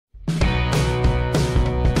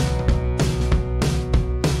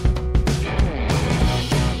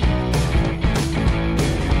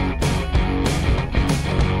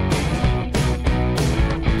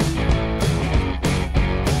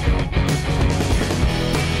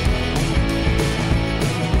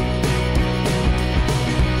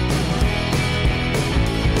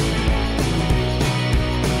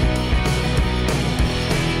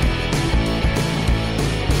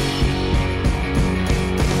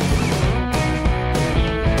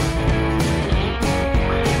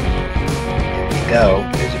go.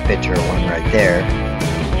 There's a picture of one right there.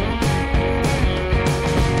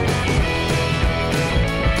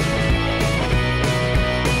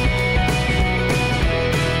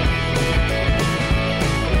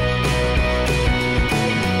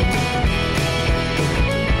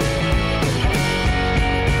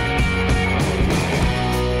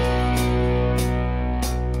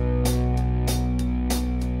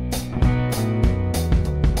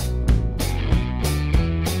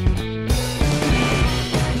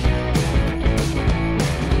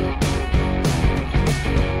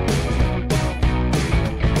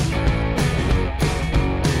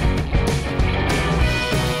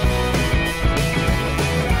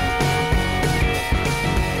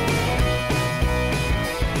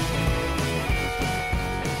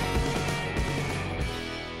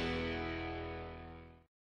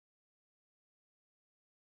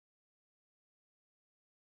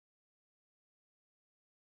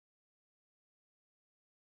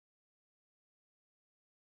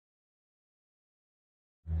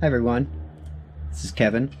 Hi everyone, this is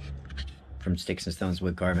Kevin from Sticks and Stones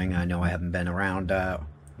Wood Carving. I know I haven't been around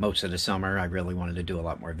most of the summer. I really wanted to do a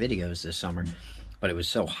lot more videos this summer, but it was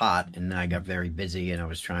so hot and I got very busy and I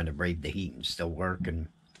was trying to brave the heat and still work, and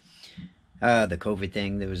the COVID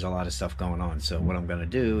thing, there was a lot of stuff going on. So what I'm going to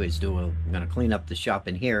do is I'm going to clean up the shop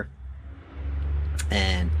in here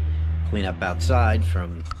and clean up outside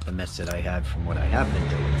from the mess that I had from what I have been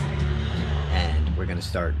doing. And we're going to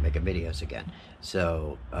start making videos again.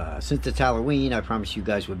 So since it's Halloween, I promised you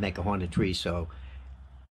guys would make a haunted tree, so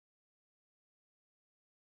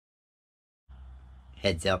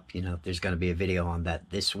heads up, you know, there's going to be a video on that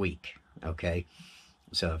this week, okay?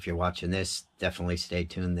 So if you're watching this, definitely stay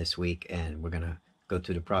tuned this week, and we're going to go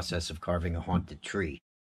through the process of carving a haunted tree.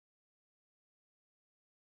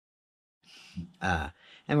 And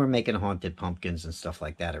we're making haunted pumpkins and stuff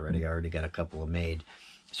like that already. I already got a couple of made.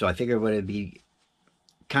 So I figured what it'd be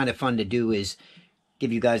kind of fun to do is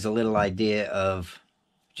give you guys a little idea of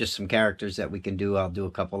just some characters that we can do. I'll do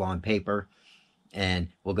a couple on paper, and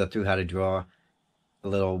we'll go through how to draw a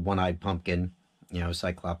little one-eyed pumpkin, you know,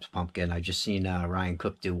 Cyclops pumpkin. I just seen Ryan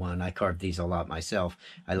Cook do one. I carved these a lot myself.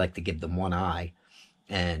 I like to give them one eye,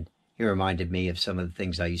 and he reminded me of some of the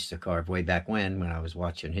things I used to carve way back when I was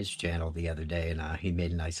watching his channel the other day, and he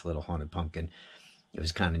made a nice little haunted pumpkin. It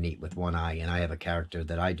was kind of neat with one eye, and I have a character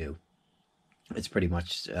that I do. It's pretty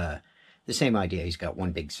much the same idea. He's got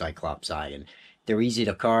one big Cyclops eye, and they're easy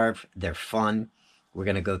to carve. They're fun. We're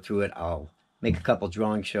going to go through it. I'll make a couple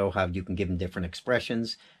drawings, show how you can give them different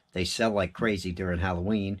expressions. They sell like crazy during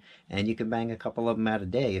Halloween, and you can bang a couple of them out a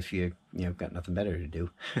day if you got nothing better to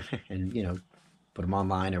do. And, you know, put them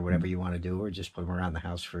online or whatever you want to do, or just put them around the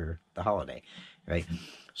house for the holiday, right?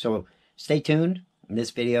 So stay tuned. In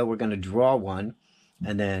this video, we're going to draw one.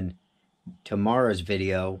 And then tomorrow's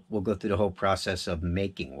video, we'll go through the whole process of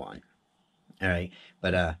making one. All right.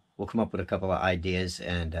 But we'll come up with a couple of ideas,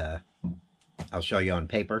 and I'll show you on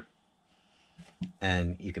paper,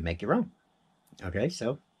 and you can make your own. Okay.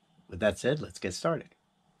 So with that said, let's get started.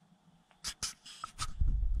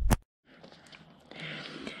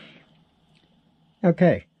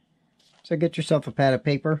 Okay. So get yourself a pad of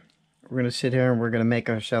paper. We're going to sit here and we're going to make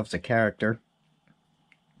ourselves a character.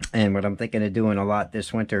 And what I'm thinking of doing a lot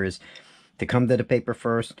this winter is to come to the paper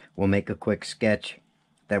first. We'll make a quick sketch.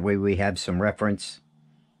 That way we have some reference,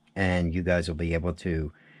 and you guys will be able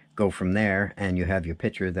to go from there, and you have your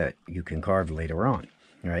picture that you can carve later on,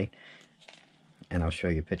 right? And I'll show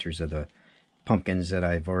you pictures of the pumpkins that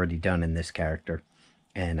I've already done in this character.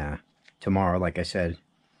 And tomorrow, like I said,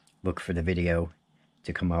 look for the video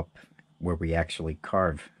to come up where we actually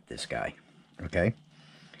carve this guy, okay?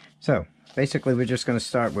 So basically, we're just going to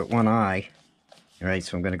start with one eye. All right,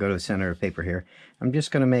 so I'm going to go to the center of the paper here. I'm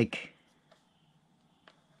just going to make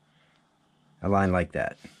a line like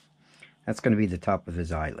that. That's going to be the top of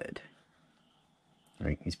his eyelid. All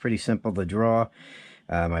right, he's pretty simple to draw.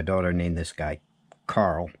 My daughter named this guy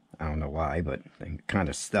Carl. I don't know why, but they kind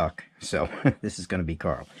of stuck. So this is going to be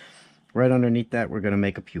Carl. Right underneath that, we're going to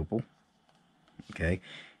make a pupil. Okay.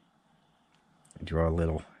 Draw a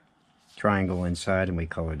little triangle inside, and we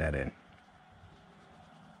color that in.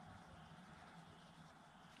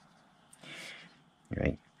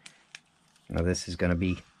 Right. Now this is going to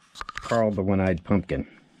be Carl the One-Eyed Pumpkin.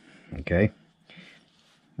 Okay.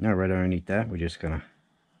 Now right underneath that, we're just going to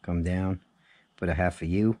come down, put a half a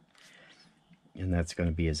U, and that's going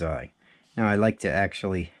to be his eye. Now I like to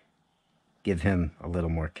actually give him a little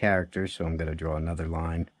more character, so I'm going to draw another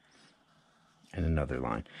line and another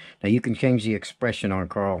line. Now you can change the expression on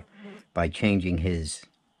Carl by changing his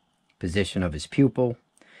position of his pupil.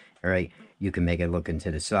 All right, You can make it looking to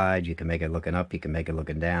the side, you can make it looking up, you can make it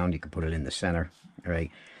looking down, you can put it in the center. All right,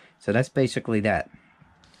 so that's basically that.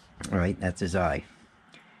 All right, that's his eye.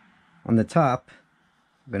 On the top,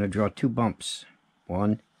 I'm going to draw 2 bumps,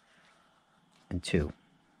 1 and 2.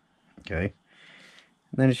 Okay, and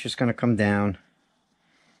then it's just going to come down,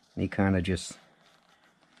 and he kind of just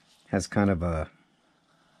has kind of a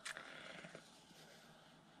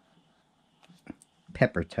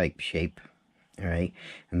pepper type shape. All right,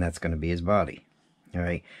 and that's going to be his body. All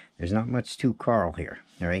right, there's not much to Carl here.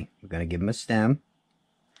 All right, we're going to give him a stem.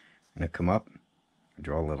 I'm going to come up,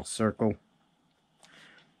 draw a little circle,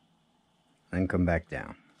 then come back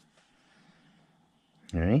down.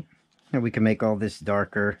 All right, and we can make all this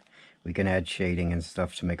darker. We can add shading and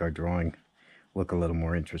stuff to make our drawing look a little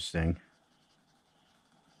more interesting.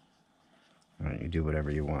 All right, you do whatever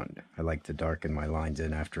you want. I like to darken my lines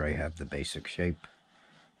in after I have the basic shape.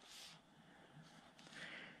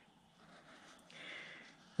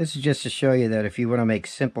 This is just to show you that if you want to make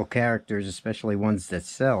simple characters, especially ones that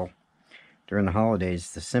sell during the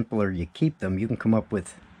holidays, the simpler you keep them, you can come up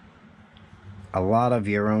with a lot of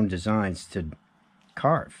your own designs to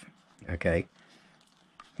carve, okay?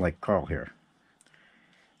 Like Carl here.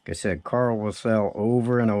 Like I said, Carl will sell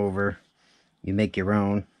over and over. You make your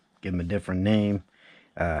own, give him a different name,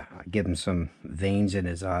 give him some veins in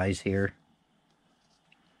his eyes here.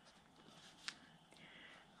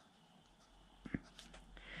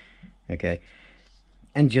 Okay,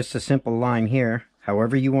 and just a simple line here.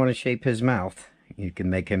 However you want to shape his mouth, you can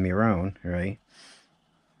make him your own, right?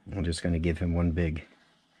 I'm just going to give him one big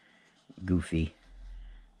goofy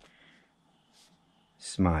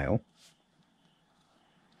smile,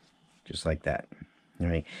 just like that. All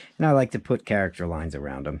right, and I like to put character lines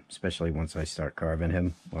around him, especially once I start carving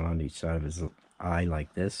him, one on each side of his eye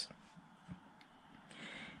like this.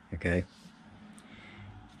 Okay,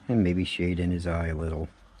 and maybe shade in his eye a little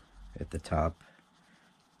at the top.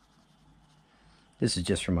 This is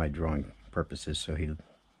just for my drawing purposes, so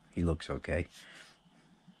he looks okay.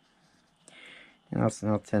 And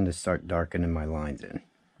I'll tend to start darkening my lines in.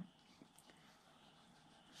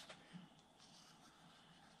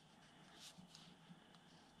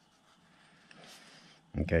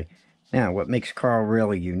 Okay, now what makes Carl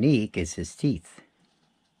really unique is his teeth.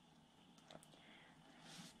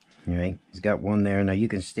 All right, he's got one there. Now you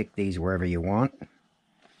can stick these wherever you want.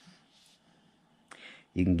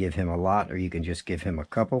 You can give him a lot, or you can just give him a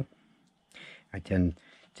couple. I tend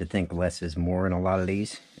to think less is more in a lot of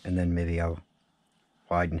these, and then maybe I'll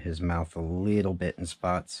widen his mouth a little bit in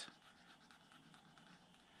spots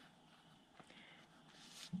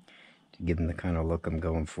to give him the kind of look I'm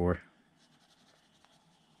going for.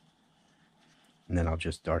 And then I'll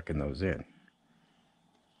just darken those in.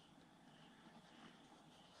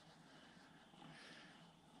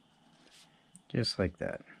 Just like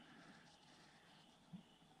that.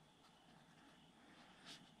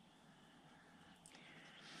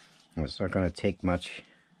 It's not going to take much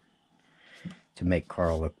to make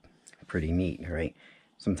Carl look pretty neat, right?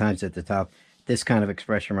 Sometimes at the top, this kind of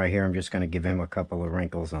expression right here, I'm just going to give him a couple of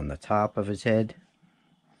wrinkles on the top of his head.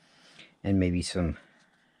 And maybe some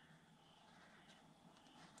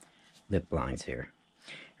lip lines here.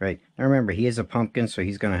 Right, now remember, he is a pumpkin, so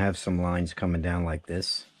he's going to have some lines coming down like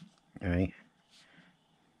this. All right.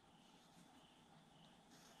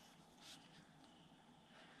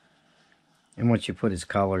 And once you put his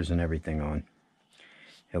collars and everything on,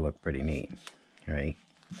 he'll look pretty neat, right?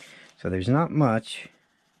 So there's not much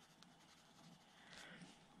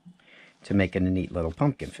to making a neat little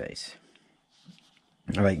pumpkin face.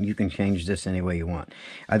 All right, you can change this any way you want.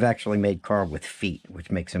 I've actually made Carl with feet,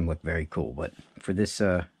 which makes him look very cool. But for this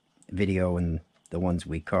video and the ones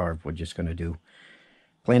we carve, we're just going to do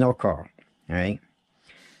plain old Carl, all right?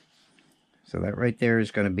 So that right there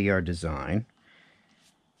is going to be our design.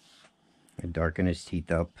 And darken his teeth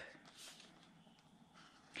up,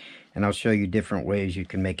 and I'll show you different ways you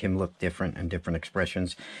can make him look different and different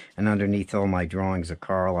expressions. And underneath all my drawings of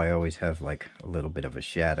Carl, I always have like a little bit of a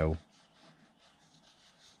shadow,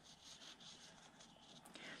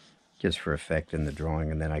 just for effect in the drawing,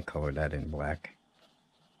 and then I color that in black.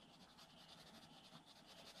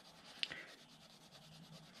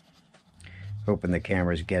 Hoping the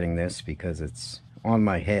camera's getting this because it's on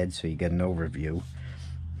my head, so you get an overview.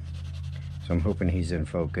 So I'm hoping he's in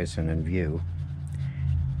focus and in view.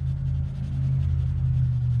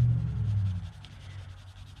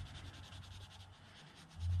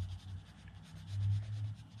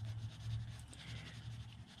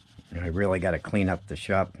 I really got to clean up the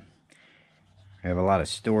shop. I have a lot of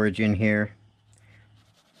storage in here.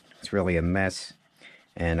 It's really a mess,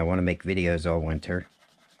 and I want to make videos all winter.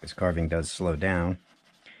 This carving does slow down.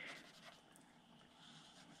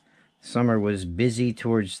 Summer was busy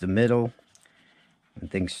towards the middle, and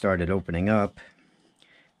things started opening up,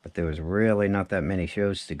 but there was really not that many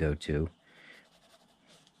shows to go to.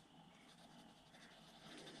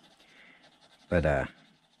 But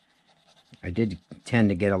I did tend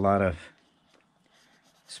to get a lot of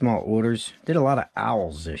small orders. Did a lot of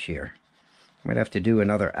owls this year. Might have to do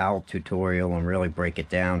another owl tutorial and really break it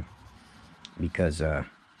down, because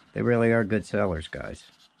they really are good sellers, guys.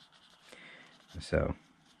 So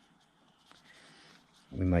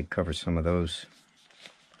we might cover some of those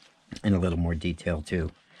in a little more detail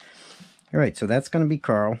too. All right, so that's going to be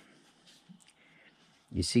Carl.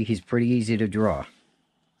 You see, he's pretty easy to draw.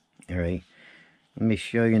 All right, let me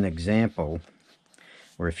show you an example,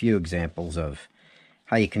 or a few examples of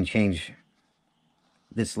how you can change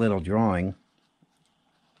this little drawing.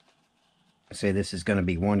 Say this is going to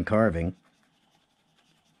be one carving,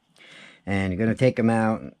 and you're going to take them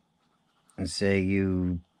out and say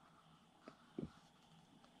you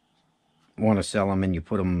want to sell them, and you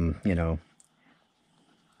put them, you know,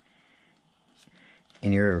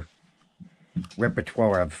 in your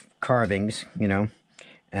repertoire of carvings, you know,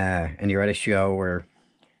 and you're at a show or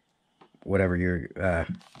whatever your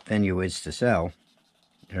venue is to sell.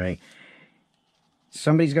 All right,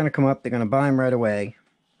 somebody's going to come up, they're going to buy them right away,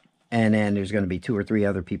 and then there's going to be 2 or 3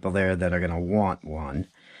 other people there that are going to want one,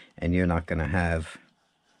 and you're not going to have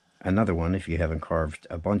another one if you haven't carved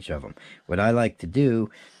a bunch of them. What I like to do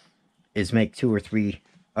is make 2 or 3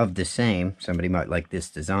 of the same. Somebody might like this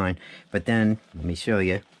design, but then let me show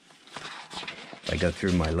you. If I go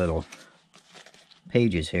through my little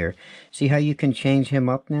pages here, see how you can change him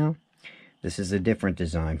up now? This is a different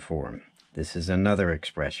design for him. This is another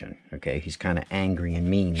expression. Okay, he's kind of angry and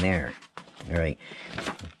mean there. All right,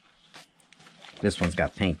 this one's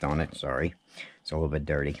got paint on it. Sorry, it's a little bit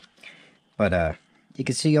dirty, but you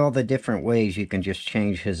can see all the different ways you can just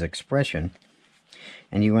change his expression,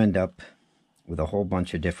 and you end up with a whole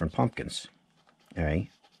bunch of different pumpkins. All right,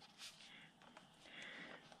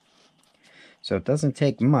 so it doesn't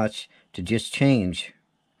take much to just change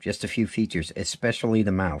just a few features, especially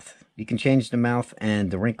the mouth. You can change the mouth and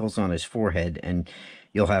the wrinkles on his forehead, and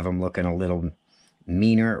you'll have him looking a little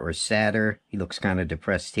meaner or sadder. He looks kind of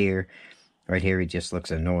depressed here. Right here, he just looks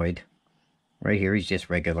annoyed. Right here, he's just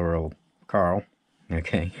regular old Carl.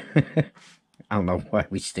 Okay. I don't know why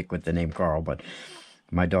we stick with the name Carl, but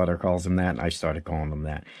my daughter calls him that, and I started calling him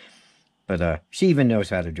that. But she even knows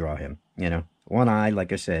how to draw him, you know. One eye,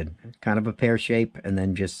 like I said, kind of a pear shape, and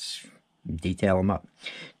then just detail him up.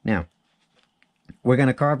 Now, we're going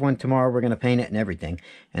to carve one tomorrow. We're going to paint it and everything,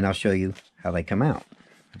 and I'll show you how they come out.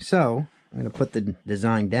 So, I'm going to put the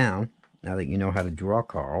design down, now that you know how to draw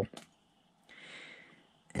Carl.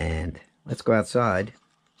 And let's go outside,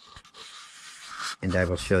 and I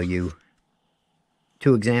will show you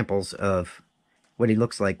 2 examples of what he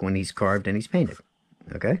looks like when he's carved and he's painted.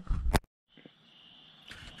 Okay?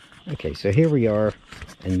 Okay, so here we are,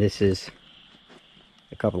 and this is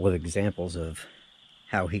a couple of examples of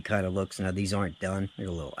how he kind of looks. Now, these aren't done. There's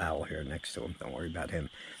a little owl here next to him. Don't worry about him.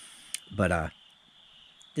 But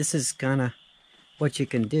this is kind of what you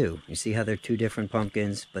can do. You see how they're 2 different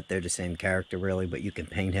pumpkins, but they're the same character, really, but you can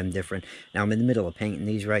paint him different. Now, I'm in the middle of painting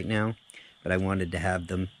these right now, but I wanted to have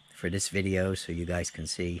them for this video so you guys can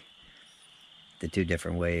see the 2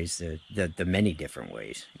 different ways, the many different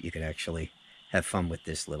ways you can actually have fun with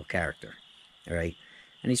this little character. All right,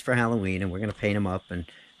 and he's for Halloween, and we're going to paint him up, and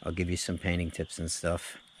I'll give you some painting tips and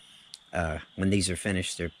stuff. When these are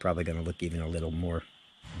finished, they're probably going to look even a little more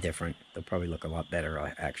different. They'll probably look a lot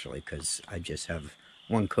better, actually, because I just have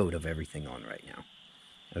 1 coat of everything on right now.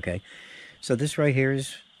 Okay, so this right here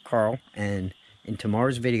is Carl, and in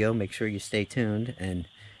tomorrow's video, make sure you stay tuned and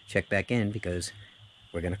check back in, because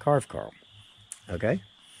we're going to carve Carl. Okay,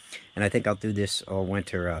 and I think I'll do this all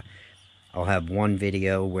winter. I'll have 1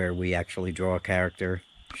 video where we actually draw a character,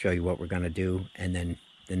 show you what we're going to do, and then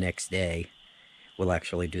the next day we'll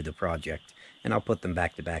actually do the project, and I'll put them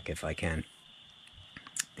back to back if I can,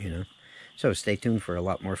 you know. So stay tuned for a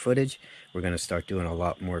lot more footage. We're going to start doing a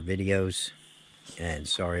lot more videos, and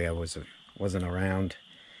sorry I wasn't around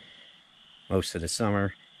most of the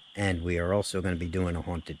summer, and we are also going to be doing a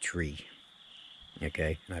haunted tree.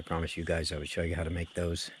 Okay, and I promise you guys I would show you how to make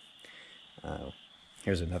those.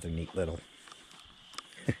 Here's another neat little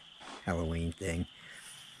Halloween thing.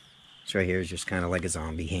 This right here is just kind of like a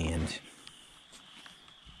zombie hand.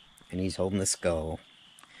 And he's holding the skull.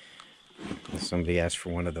 And somebody asked for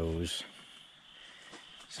one of those.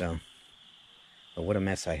 So, but what a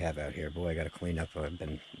mess I have out here. Boy, I got to clean up. I've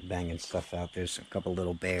been banging stuff out. There's a couple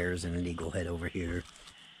little bears and an eagle head over here.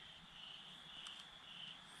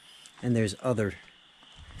 And there's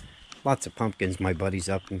lots of pumpkins. My buddy's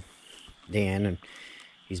up in Dan, and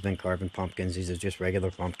he's been carving pumpkins. These are just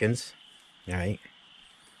regular pumpkins. All right.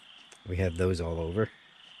 We have those all over.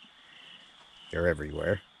 They're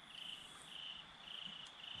everywhere.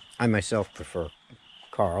 I myself prefer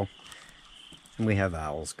Carl. And we have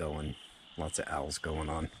owls going. Lots of owls going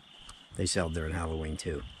on. They sell during Halloween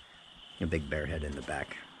too. A big bear head in the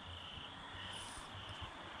back.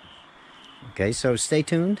 Okay, so stay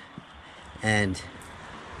tuned. And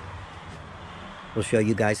we'll show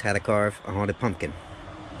you guys how to carve a haunted pumpkin.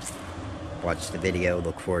 Watch the video.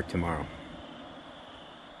 Look for it tomorrow.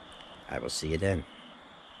 I will see you then.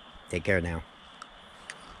 Take care now.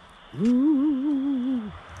 Ooh.